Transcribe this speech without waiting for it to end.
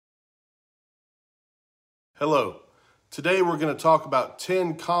Hello. Today we're going to talk about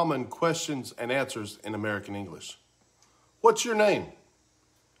 10 common questions and answers in American English. What's your name?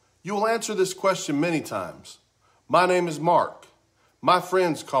 You will answer this question many times. My name is Mark. My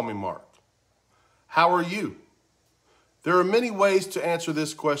friends call me Mark. How are you? There are many ways to answer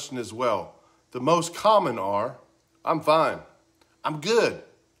this question as well. The most common are, I'm fine. I'm good.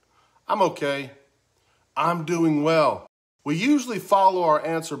 I'm okay. I'm doing well. We usually follow our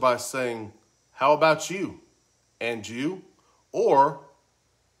answer by saying, how about you? And you? Or,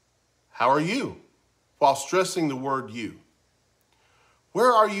 how are you? While stressing the word you.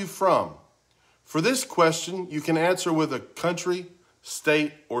 Where are you from? For this question, you can answer with a country,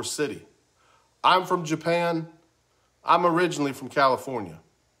 state, or city. I'm from Japan. I'm originally from California.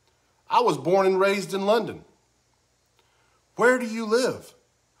 I was born and raised in London. Where do you live?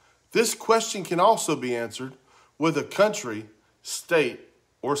 This question can also be answered with a country, state,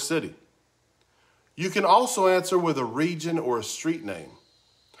 or city. You can also answer with a region or a street name.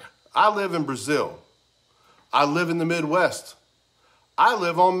 I live in Brazil. I live in the Midwest. I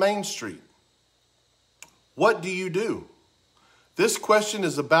live on Main Street. What do you do? This question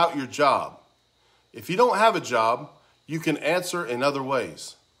is about your job. If you don't have a job, you can answer in other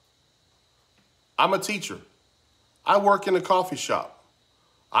ways. I'm a teacher. I work in a coffee shop.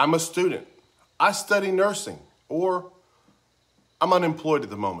 I'm a student. I study nursing. Or I'm unemployed at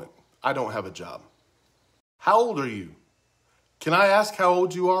the moment. I don't have a job. How old are you? Can I ask how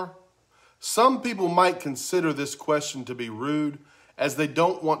old you are? Some people might consider this question to be rude as they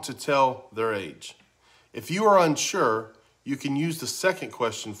don't want to tell their age. If you are unsure, you can use the second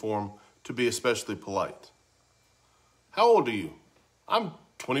question form to be especially polite. How old are you? I'm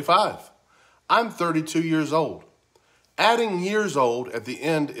 25. I'm 32 years old. Adding years old at the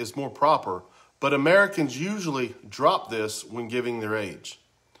end is more proper, but Americans usually drop this when giving their age.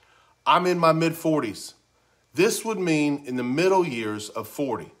 I'm in my mid-40s. This would mean in the middle years of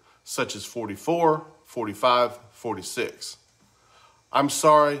 40, such as 44, 45, 46. I'm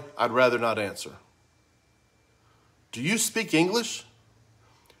sorry, I'd rather not answer. Do you speak English?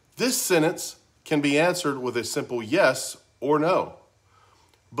 This sentence can be answered with a simple yes or no,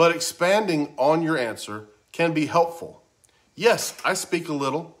 but expanding on your answer can be helpful. Yes, I speak a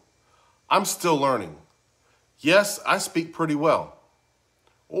little. I'm still learning. Yes, I speak pretty well.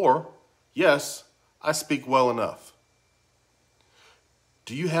 Or, yes, I speak well enough.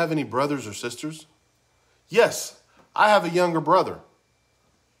 Do you have any brothers or sisters? Yes, I have a younger brother.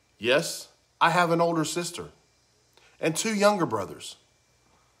 Yes, I have an older sister. And 2 younger brothers.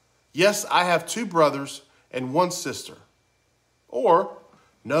 Yes, I have 2 brothers and 1 sister. Or,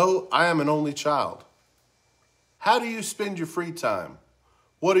 no, I am an only child. How do you spend your free time?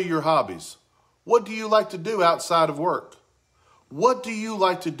 What are your hobbies? What do you like to do outside of work? What do you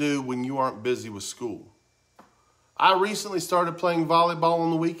like to do when you aren't busy with school? I recently started playing volleyball on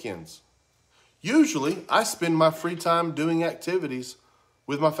the weekends. Usually, I spend my free time doing activities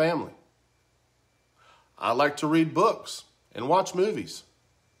with my family. I like to read books and watch movies.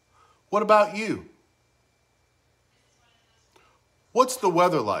 What about you? What's the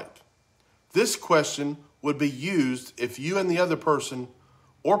weather like? This question would be used if you and the other person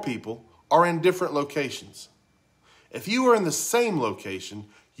or people are in different locations. If you are in the same location,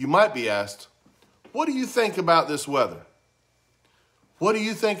 you might be asked, what do you think about this weather? What do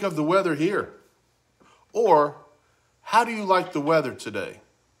you think of the weather here? Or, how do you like the weather today?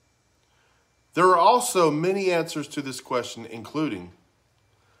 There are also many answers to this question, including,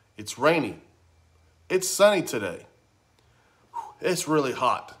 it's rainy. It's sunny today. It's really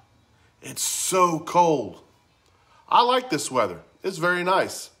hot. It's so cold. I like this weather. It's very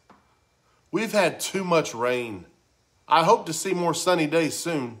nice. We've had too much rain. I hope to see more sunny days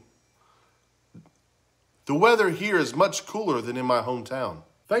soon. The weather here is much cooler than in my hometown.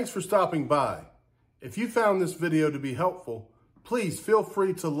 Thanks for stopping by. If you found this video to be helpful, please feel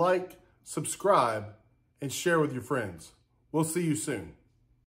free to like, subscribe, and share with your friends. We'll see you soon.